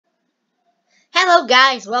Hello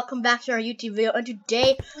guys, welcome back to our YouTube video, and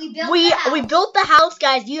today we built the house,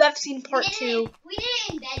 guys. You have seen part 2. We did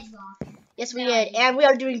it in Bedrock. Yes, we did, and we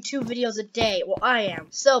are doing 2 videos a day. Well, I am.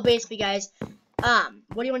 So basically, guys, what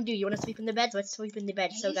do you want to do? You want to sleep in the beds? Let's sleep in the bed.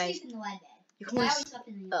 Yeah, so guys, sleep in the wet bed. you can only slept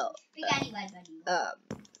in the pick any wet bed.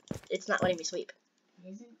 it's not letting me sleep. It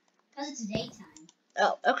isn't? Because it's daytime.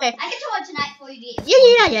 Oh, okay. I can do it tonight for you to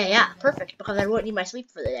get Yeah. Perfect, because I won't need my sleep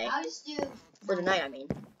for the day. I'll just do For the night, I mean.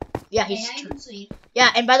 Yeah, okay, he's. now you can sleep. Yeah,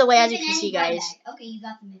 and by the way, as you Sleep can in see, any wet guys. bed. Okay, you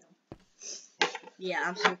got the middle. Yeah,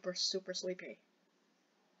 I'm super sleepy.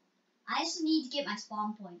 I just need to get my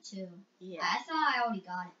spawn point too. Yeah. I thought I already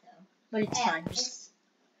got it though. But it's Yeah,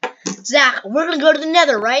 fine. Zach, we're gonna go to the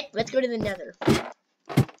Nether, right? Let's go to the Nether.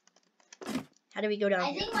 How do we go down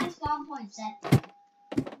I here? think my spawn point's set.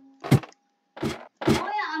 All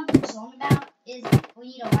I'm concerned about is we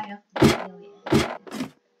need to light up the video.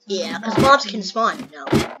 Yeah, because mobs can spawn, you know.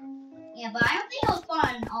 Yeah, but I don't think he'll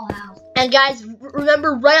spawn in all houses. And guys,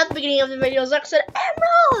 remember right at the beginning of the video, Zach said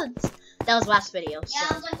emeralds. That was last video. So. Yeah,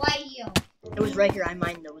 I was like right here. It was right here. I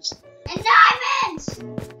mined those. And diamonds.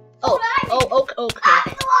 Okay. I'm in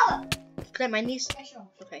the lava. Can I mine these? Yeah, sure.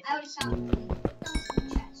 Okay. I already found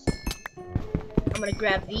the chest. I'm gonna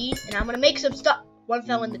grab these and I'm gonna make some stuff. One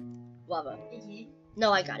fell in the lava. Did you?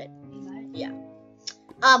 No, I got it. You got it? Yeah.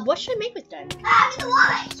 What should I make with diamonds? I'm in the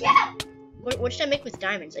lava. Yeah. What should I make with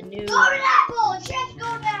diamonds? A new. Golden apple. Chest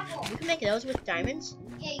golden apple. You can make those with diamonds.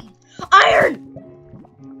 Yeah. Iron.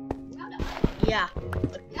 Found it. Yeah.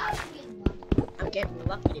 Now you can get lucky. I'm getting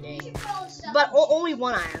lucky today. You should put all this stuff. But in the only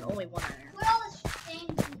one iron. Only one iron. Put all this things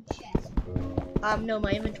in the chest. No,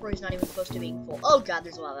 my inventory is not even close to being full. Oh god,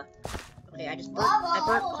 there's lava. Okay, I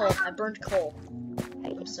burnt coal. I burnt coal.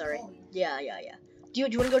 I'm sorry. Yeah. Do you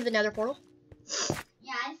want to go to the Nether portal?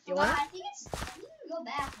 Yeah, I You forgot. wanna? I think we can go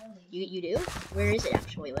back really. You do? Where is it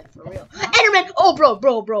actually? Like for real? Enderman! Oh,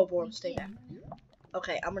 bro, stay back.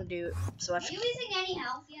 Okay, I'm gonna do. So Are you using any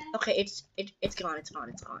health yet? Okay, it's gone. It's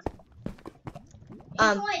gone.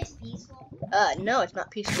 It's peaceful. No, it's not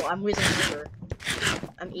peaceful. I'm losing hunger.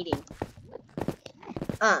 I'm eating.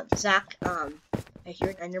 Zach, I hear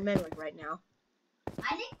an Enderman like right now.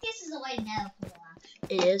 I think this is the way to Nether portal,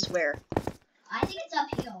 actually. It is where? I think it's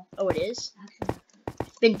uphill, Oh, it is. actually.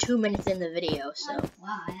 It's been 2 minutes in the video, so.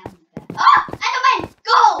 Wow, I haven't been. Ah! Enderman!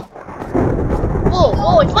 Go!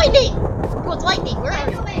 Whoa! It's lightning! Bro, it's lightning. Where are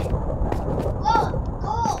you? Enderman!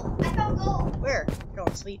 Gold! I found gold. Where? You're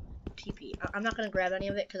on sleep. TP. I'm not gonna grab any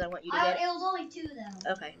of it because I want you to get It was only 2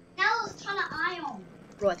 though. Okay. Now there's a ton of iron.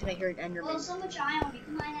 Bro, I think I hear an Well, Enderman. so much iron, you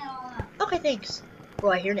can mine that all up. Okay, thanks.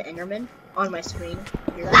 Bro, I hear an Enderman on my screen.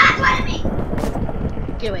 Hear that? Ah, what me?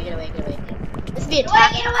 Get away. This is the Get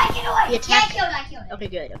attack. away! The attack. Yeah, I killed it. Okay,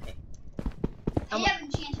 good. Okay. I have a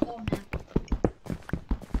chance to go now.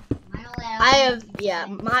 I have, yeah.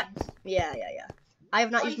 I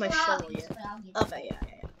have not used my shovel yet. Okay, yeah.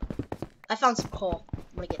 I found some coal. I'm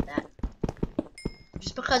gonna get that.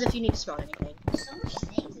 Just because if you need to smelt anything. So much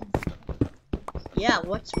things in this. Yeah,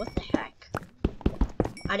 what the heck?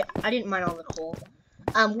 I didn't mine all the coal.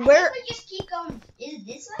 I Where think we just keep going. Is it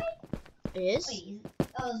this way? it is? Wait,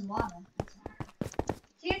 it's lava. That's not.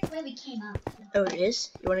 Here's the way we came up. Oh, it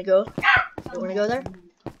is? You wanna go? You wanna go there? Do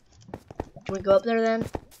you wanna go up there then?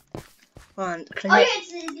 Hold on. Oh yeah,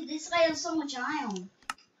 it's this way. There's so much iron.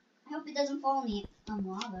 I hope it doesn't fall in the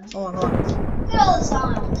lava. Hold on. Look at all this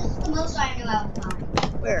iron. This is the most iron I've ever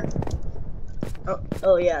found. Where?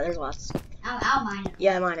 Oh yeah, there's lots. I'll mine it.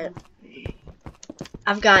 Yeah, I mine it.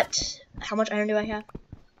 I've got, how much iron do I have?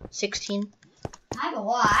 16. I have a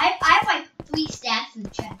lot. I have like 3 stacks in the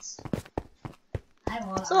chest. I have a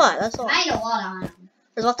lot. That's a lot. That's a lot. I need a lot of iron.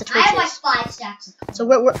 There's lots of I have like torches. 5 stacks of coal. So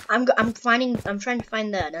I'm trying to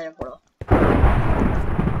find the Nether portal.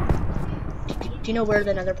 Do you know where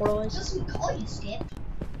the Nether portal is? There's some coal you skipped.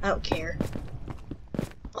 I don't care.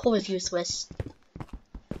 Coal is useless.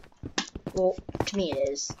 Well, to me it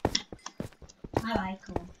is. I like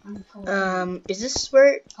coal. I'm a coal. Is this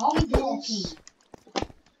where it Call me Coal is? King.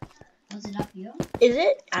 Was it up here? Is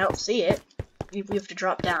it? I don't see it. We have to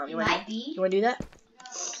drop down. It might be. You wanna do that?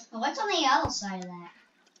 But what's on the other side of that?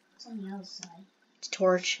 What's on the other side? It's a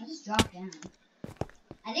torch. I'll just drop down.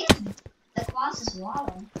 I think it's across this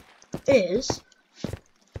water. It is.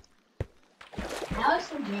 That was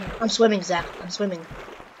so big. I'm swimming, Zach. I'm swimming.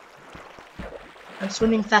 I'm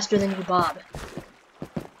swimming faster than you, Bob.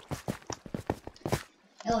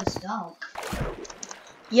 It was dark.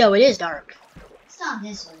 Yo, it is dark. It's not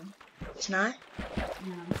this way. It's not?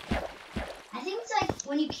 No. I think it's like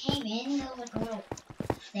when you came in, there was like a little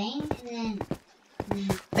thing, and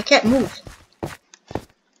then I can't move.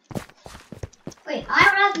 Wait,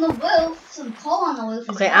 iron on the roof. Some coal on the roof.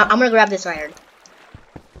 Okay, I'm gonna grab this iron.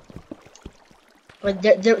 Like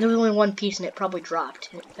there was only one piece and it probably dropped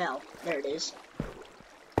and it fell. There it is.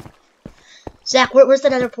 Zach, where's the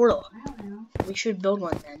nether portal? I don't know. We should build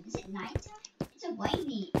one then. Is it nighttime? It's a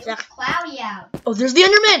rainy. It's Zach. cloudy out. Oh, there's the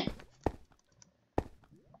Enderman!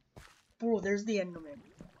 Bro, there's the Enderman.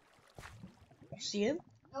 You see him?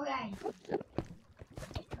 Okay.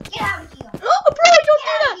 Get out of here. Oh, bro, don't do Get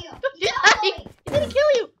out that! of here. Don't do Get that! out He of here. didn't kill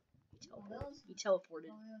you! Where is He teleported.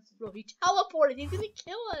 he? Bro, he teleported. He's gonna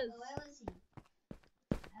kill us. Where is he?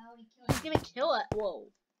 I already killed He's him. gonna kill us. Whoa.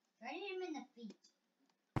 Right him in the feet.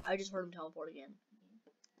 I just heard him teleport again.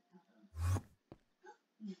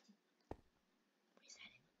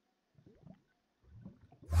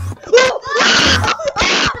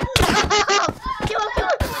 Kill him,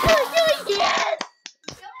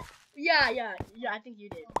 yes! Yeah, I think you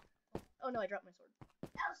did. Oh no, I dropped my sword. That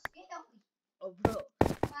was scary. Oh, bro. Well, I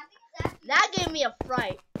think it's actually That gave me a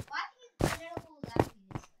fright. Well, I think it's identical is actually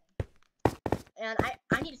this way. And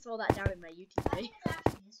I need to throw that down in my YouTube I video. think it's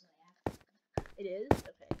actually this way, actually. It is?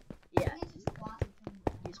 Okay. Yeah, I think it's just crossing from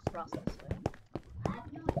the just cross this way. I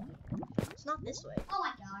have no idea. It's not this way. Oh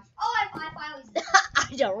my gosh. Oh, I finally see it. I don't. I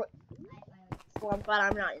finally see it. Well, I'm glad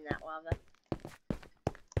I'm not in that lava.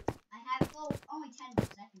 I have only 10 more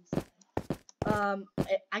seconds left.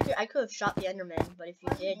 I could have shot the Enderman, but if you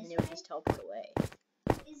Was it did, this then it would way? just teleport away.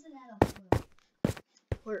 Isn't that a clue?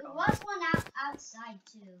 Where? There was one outside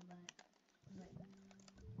too,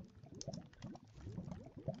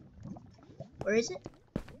 Where is it?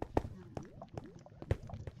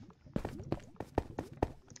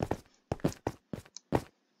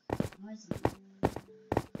 Where is it?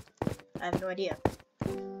 I have no idea.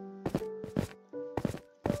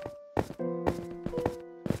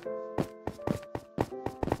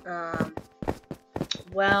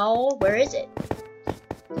 Well, where is it?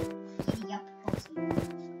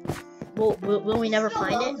 Will we never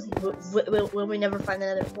find it? Will we never find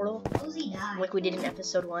another portal? Rosie died. Like we did in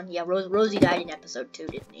episode 1? Yeah, Rosie died in episode 2,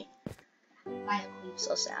 didn't he? By the queen.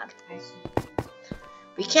 So sad. I see.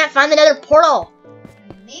 We can't find another portal!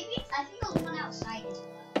 Maybe I think there's one outside as well.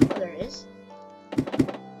 Oh, there is. I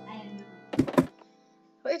have no.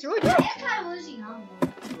 Wait, it's really I good. am kind of losing hunger.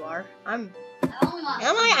 You are. I'm. I only lost.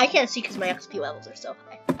 Am I? I can't see because my XP levels are so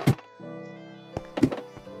high.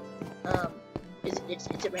 Is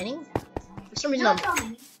it raining? For some reason,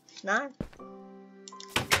 it's not.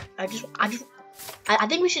 I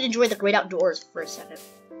think we should enjoy the great outdoors for a second.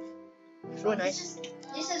 It's really nice.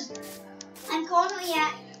 This is. I'm currently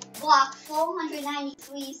at block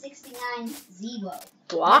 49369 zero.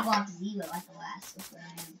 Block? Block 0 at the last. That's where I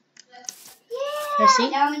am. I see.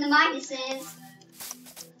 Now I'm in the minuses.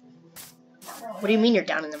 What do you mean you're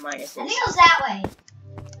down in the I minuses? think it was that way.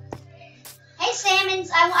 Hey,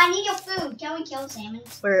 salmons, I need your food. Can we kill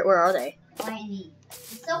salmons? Where are they? Why me?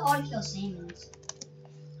 It's so hard to kill salmons.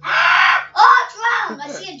 Ah! Oh, drown! I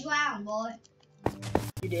see a drown, boy.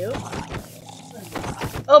 You do?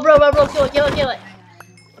 Oh, bro, kill it. I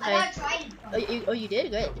Okay. gotta try it. Oh, you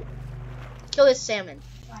did? Good. Kill this salmon.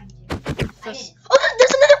 I did. Oh,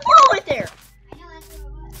 there's another portal right there! I know that's what it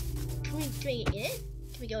was. Can we get in it?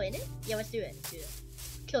 Can we go in it? Yeah, let's do it.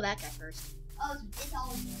 Kill that guy first. Oh, it's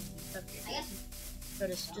all in. Okay. I guess No,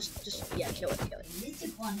 just, yeah, kill it. this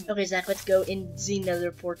took one hit. Okay, Zach, let's go in the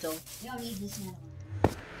nether portal. We don't need this nether one.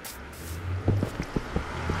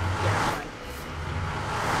 Yeah, fine.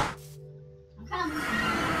 I'm kind of losing.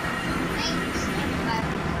 Thanks, stand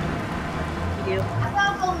You do? I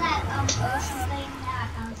found from that ocean thing that I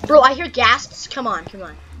found. Bro, I hear gasps. Come on. I'm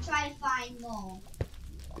trying to find more.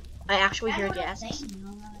 I actually I hear don't know gasps. what thing, you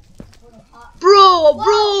know, that little hot- Bro, Whoa, bro!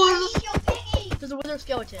 I need your piggy! There's a wither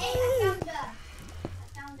skeleton. Hey, I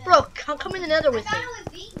found a... Bro, come in the nether with I me. found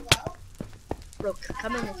a ravine, bro. Bro,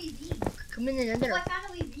 come in I found a ravine. come in the Oh, nether. I found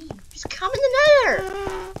a ravine. Just come in the nether.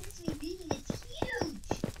 This ravine is huge.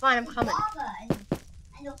 Fine, I'm There's coming. lava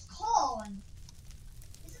and there's coal and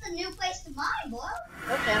this is a new place to mine, bro.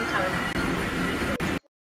 Okay, I'm coming.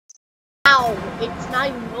 Ow! It's not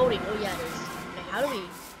even loading. Oh yeah, it is. Okay, how do we?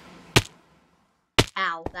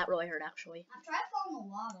 Ow! That really hurt. Actually, I'm trying to fall in the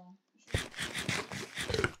water.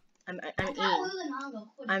 I'm I'm kind of eating. losing hunger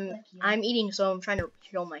pretty quick here. I'm eating, so I'm trying to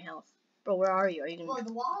heal my health. Bro, where are you? Are you gonna? Well,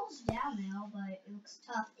 the wall's down now, but it looks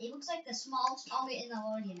tough. It looks like the smallest target in the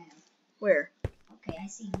world, you know. Where? Okay, I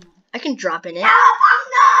see now. I can drop in it.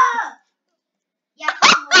 Cowabunga! Yeah, I'm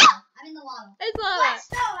in the water. I'm in the water. It's lava.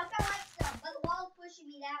 Letstone! I found Letstone, but the wall's pushing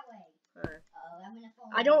me that way. Oh, I'm gonna fall.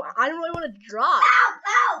 I don't really want to drop.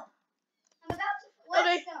 Ow! I'm about to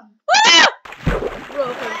Okay. Letstone. Bro, I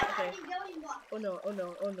don't have okay. any building blocks. Oh no, oh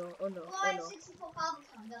no, oh no, oh no, Well, oh I no. have 64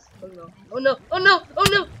 cobblestone. That's Oh good. no, oh no, oh no, oh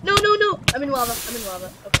no, no, no, no. I'm in lava, I'm in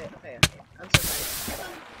lava. Okay. I'm so sorry.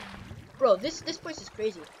 Bro, this place is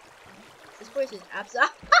crazy. This place is absolute.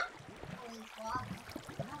 Oh, it's lava.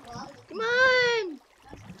 No, lava. Come on!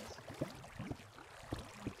 That's nice.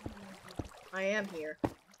 I am here.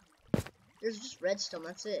 There's just redstone,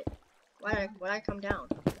 that's it. Why'd I come down?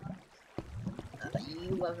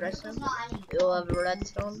 You love There's redstone? not any. You love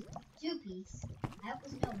redstone? 2-piece. I hope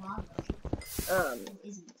there's no lava. It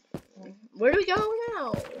isn't. Where do we go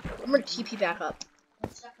now? I'm gonna TP back up.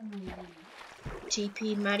 Let's stuck in the ravine.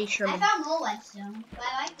 TP Maddie I Sherman. found more redstone, but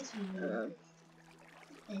I like this one.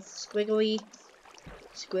 It's Squiggly.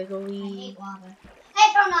 I Squiggly. hate lava. Hey,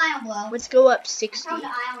 I found an iron blow. Let's go up I 60. found an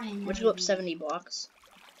iron in Let's the go up ravine. 70 blocks.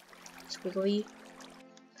 Squiggly.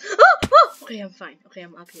 Oh! Okay, I'm fine. Okay,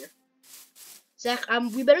 I'm up here. Zach,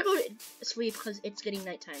 we better go to sleep because it's getting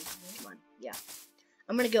nighttime. Come on. Yeah.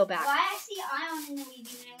 I'm gonna go back. Well, I see iron in the ravine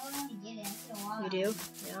and I don't want to get it. I see a lot You of do?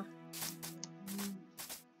 iron. Yeah.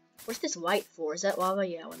 What's this light for? Is that lava?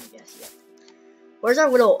 Yeah, let me guess. Yeah. Where's our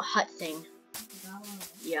little hut thing? Lava.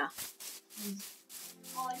 Yeah.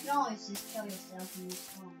 Oh, you can always just kill yourself when you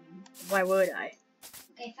spawn. Why would I?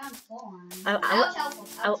 Okay, found 4 iron. I- That was helpful.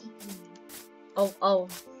 I'll keep you. Oh.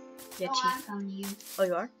 Yeah, Oh, cheap. I'm coming to you. Oh,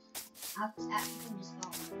 you are? I'll actually just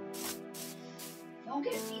follow. Don't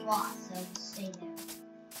get feet lost, so just stay there.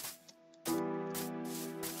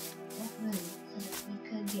 Don't move, so that you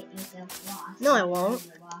could get yourself lost. No, I won't.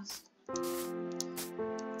 You're lost.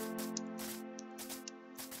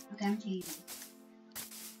 Okay, I'm changing.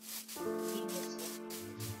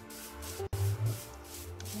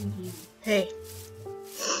 Hey,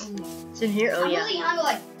 it's in here? Oh, I'm yeah. really hungry,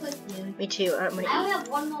 like, quick, dude. Me too. I'm I gonna only eat. have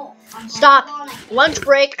one more. I'm Stop. hungry, and I Lunch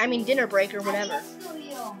break. I mean dinner break or can't- whatever. I think that's for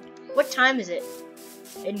real. What time is it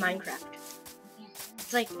in Minecraft?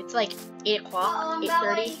 It's like 8 o'clock, Uh-oh, I'm 8:30.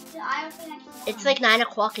 I don't think I can It's run. like 9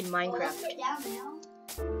 o'clock in Oh, let's Minecraft. get down now.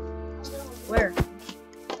 Where?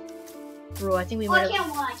 Bro, I think we Oh, might I have.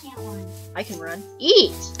 can't run. I can't run. I can run.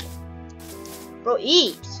 Eat! Bro,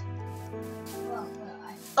 eat! Well,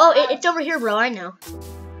 Oh, it's over here, bro. I know.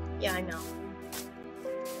 Yeah, I know.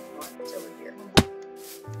 Oh, it's over here.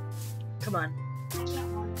 Come on. I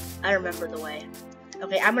can't run. I remember the way.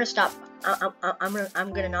 Okay, I'm gonna stop.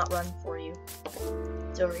 I'm gonna not run for you.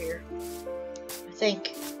 It's over here. I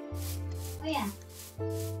think. Oh yeah,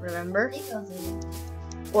 Remember? it goes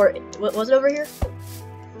there. Or was it over here?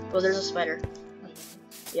 Oh, there's a spider. Wait.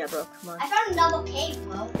 Yeah, bro. Come on. I found another cave,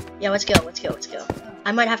 bro. Yeah, let's go. Let's go.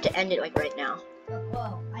 I might have to end it like right now.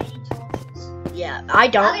 Whoa, I need torches. Yeah, I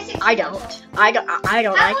don't. I'll get 6 I torches. don't. I don't. I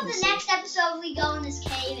don't. How I about can the see. next episode we go in this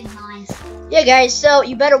cave and mine stuff? Yeah, guys. So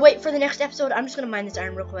you better wait for the next episode. I'm just gonna mine this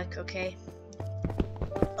iron real quick, okay?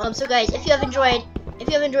 So guys, if you have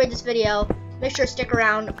enjoyed this video, make sure to stick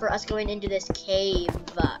around for us going into this cave.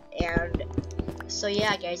 And so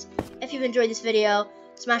yeah, guys, if you've enjoyed this video,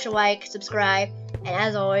 smash a like, subscribe, and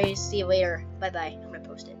as always, see you later. Bye bye.